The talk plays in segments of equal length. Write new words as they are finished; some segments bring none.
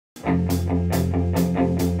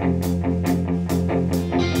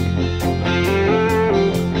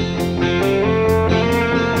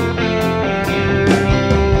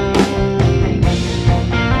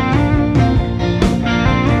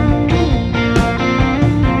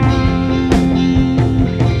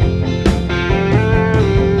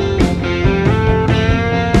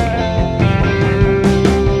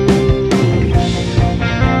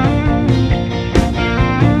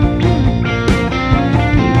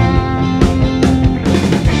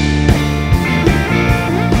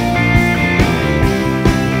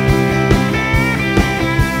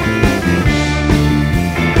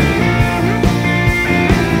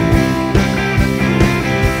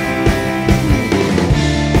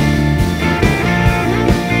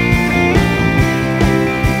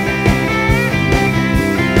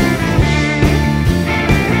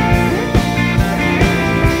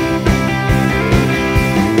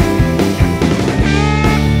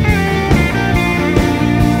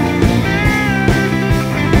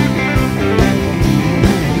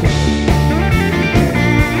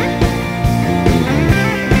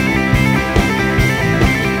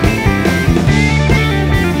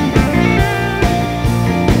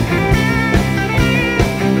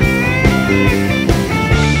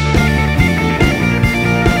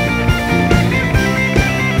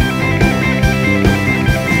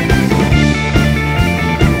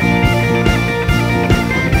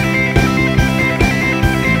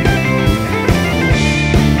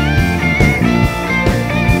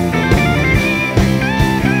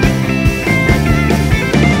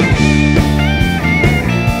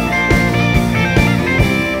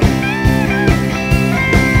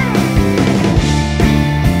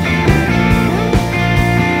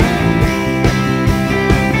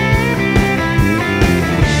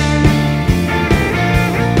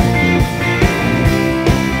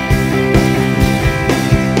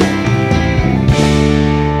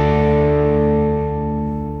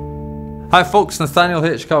Hi folks, Nathaniel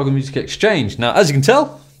here at Chicago Music Exchange. Now, as you can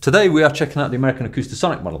tell, today we are checking out the American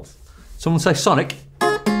Acoustasonic models. Someone say Sonic.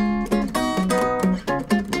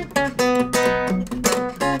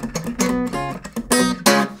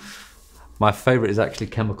 My favourite is actually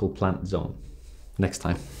Chemical Plant Zone. Next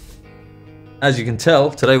time. As you can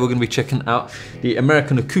tell, today we're going to be checking out the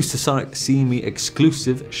American Acoustasonic CME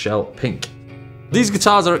Exclusive Shell Pink. These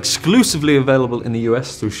guitars are exclusively available in the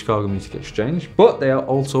US through Chicago Music Exchange, but they are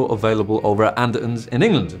also available over at Andertons in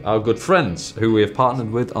England, our good friends, who we have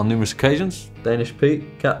partnered with on numerous occasions. Danish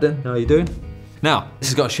Pete, Captain, how are you doing? Now, this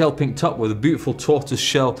has got a shell pink top with a beautiful tortoise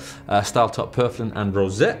shell style top purfling and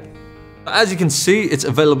rosette. As you can see, it's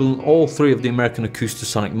available in all three of the American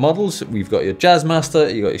Acoustasonic models. We've got your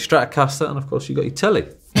Jazzmaster, you've got your Stratocaster, and of course you've got your Tele.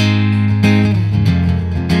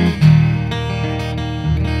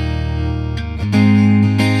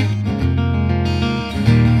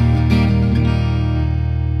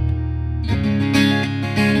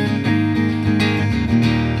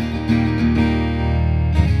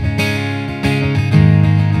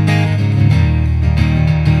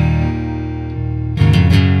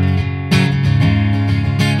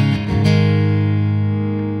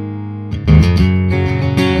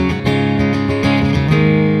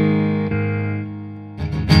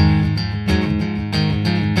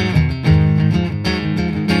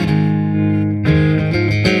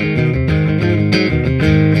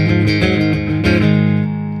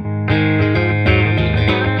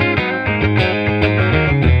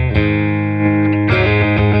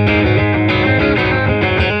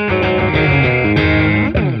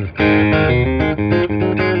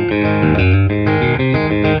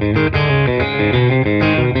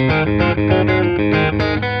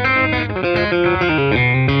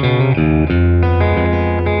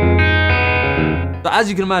 As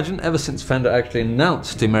you can imagine, ever since Fender actually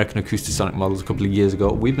announced the American Acoustasonic models a couple of years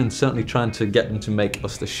ago, we've been certainly trying to get them to make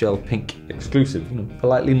us the shell pink exclusive,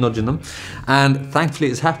 politely nudging them. And thankfully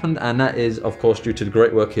it's happened, and that is of course due to the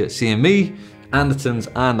great work here at CME,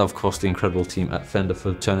 Andertons, and of course the incredible team at Fender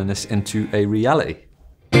for turning this into a reality.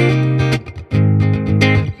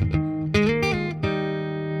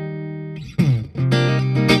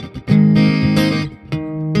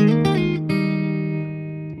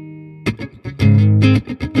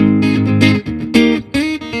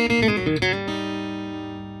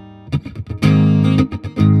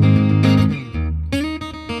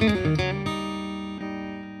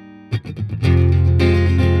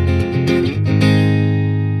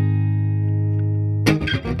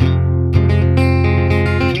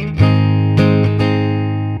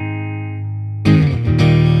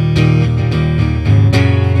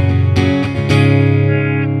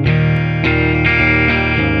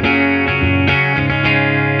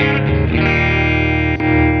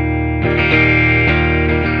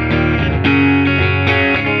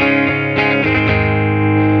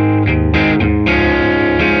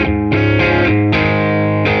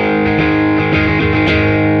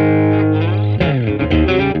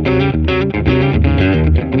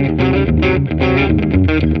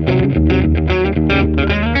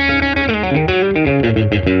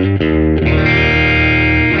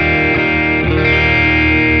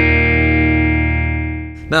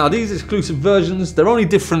 Now these exclusive versions, they're only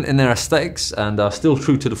different in their aesthetics and are still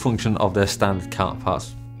true to the function of their standard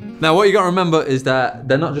counterparts. Now what you gotta remember is that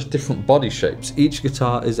they're not just different body shapes. Each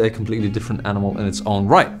guitar is a completely different animal in its own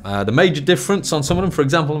right. The major difference on some of them, for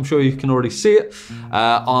example, I'm sure you can already see it,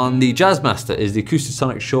 on the Jazzmaster is the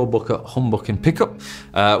Acoustasonic Showbucker humbucking pickup,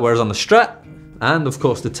 whereas on the Strat, and of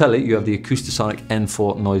course the Tele, you have the Acoustasonic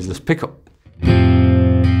N4 noiseless pickup.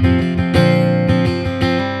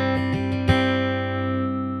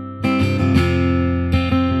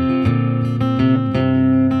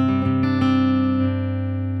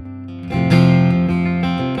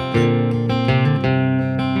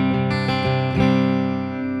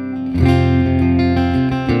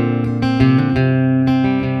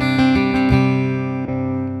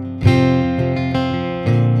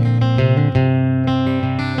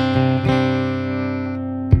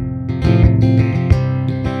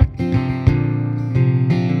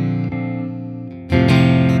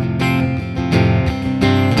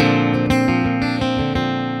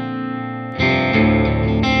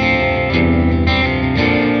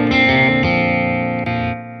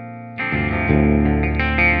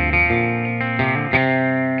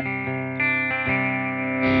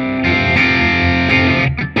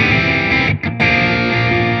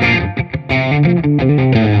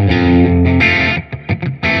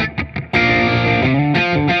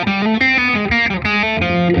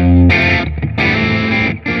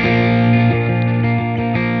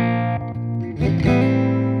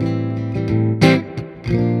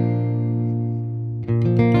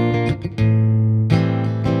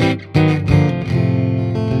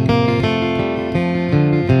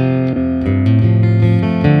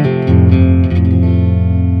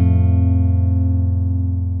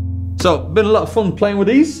 So, been a lot of fun playing with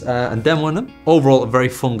these and demoing them. Overall, a very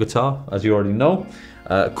fun guitar, as you already know.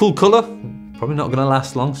 Cool color, probably not gonna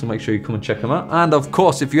last long, so make sure you come and check them out. And of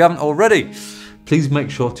course, if you haven't already, please make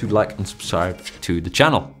sure to like and subscribe to the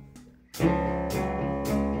channel.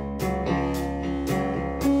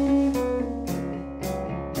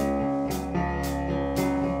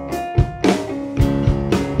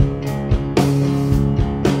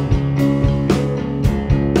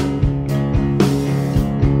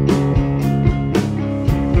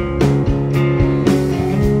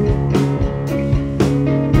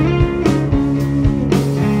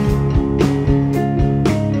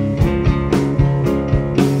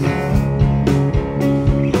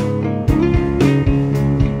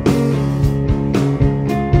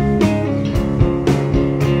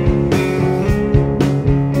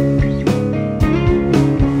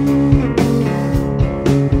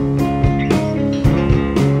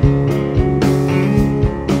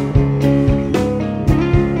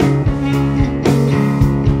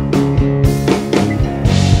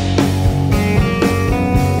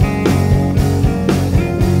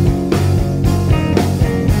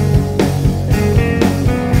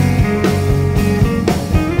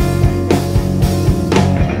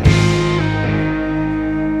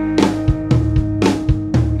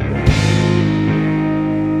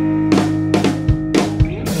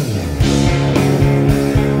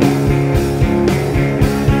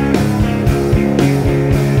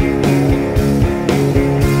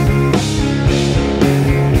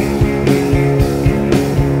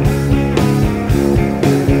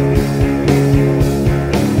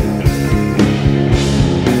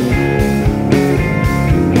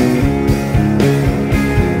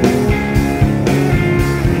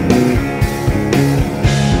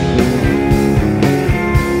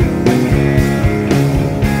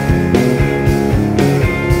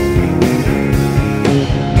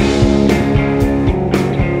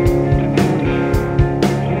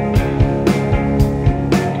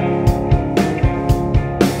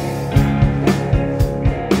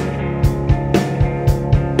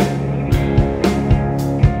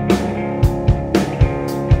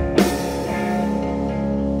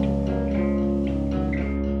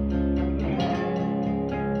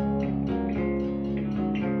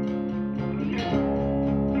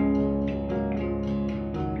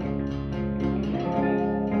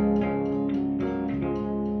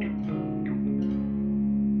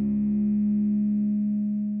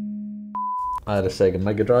 I had a Sega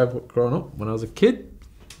Mega Drive growing up when I was a kid.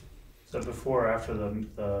 So before or after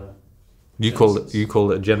the you called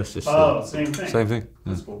it a Genesis. Oh, same thing. Same thing.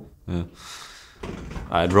 That's cool. Yeah.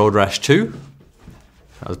 I had Road Rash 2.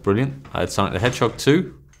 That was brilliant. I had Sonic the Hedgehog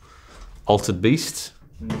 2. Altered Beast.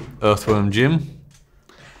 Earthworm Jim.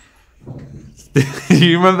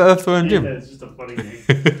 You remember Earthworm Jim? Yeah, it's just a funny name.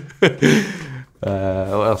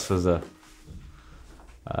 What else was there?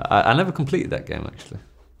 I never completed that game actually.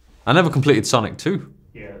 I never completed Sonic 2.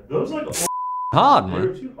 Yeah, those like Hard, They were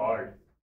man. too hard.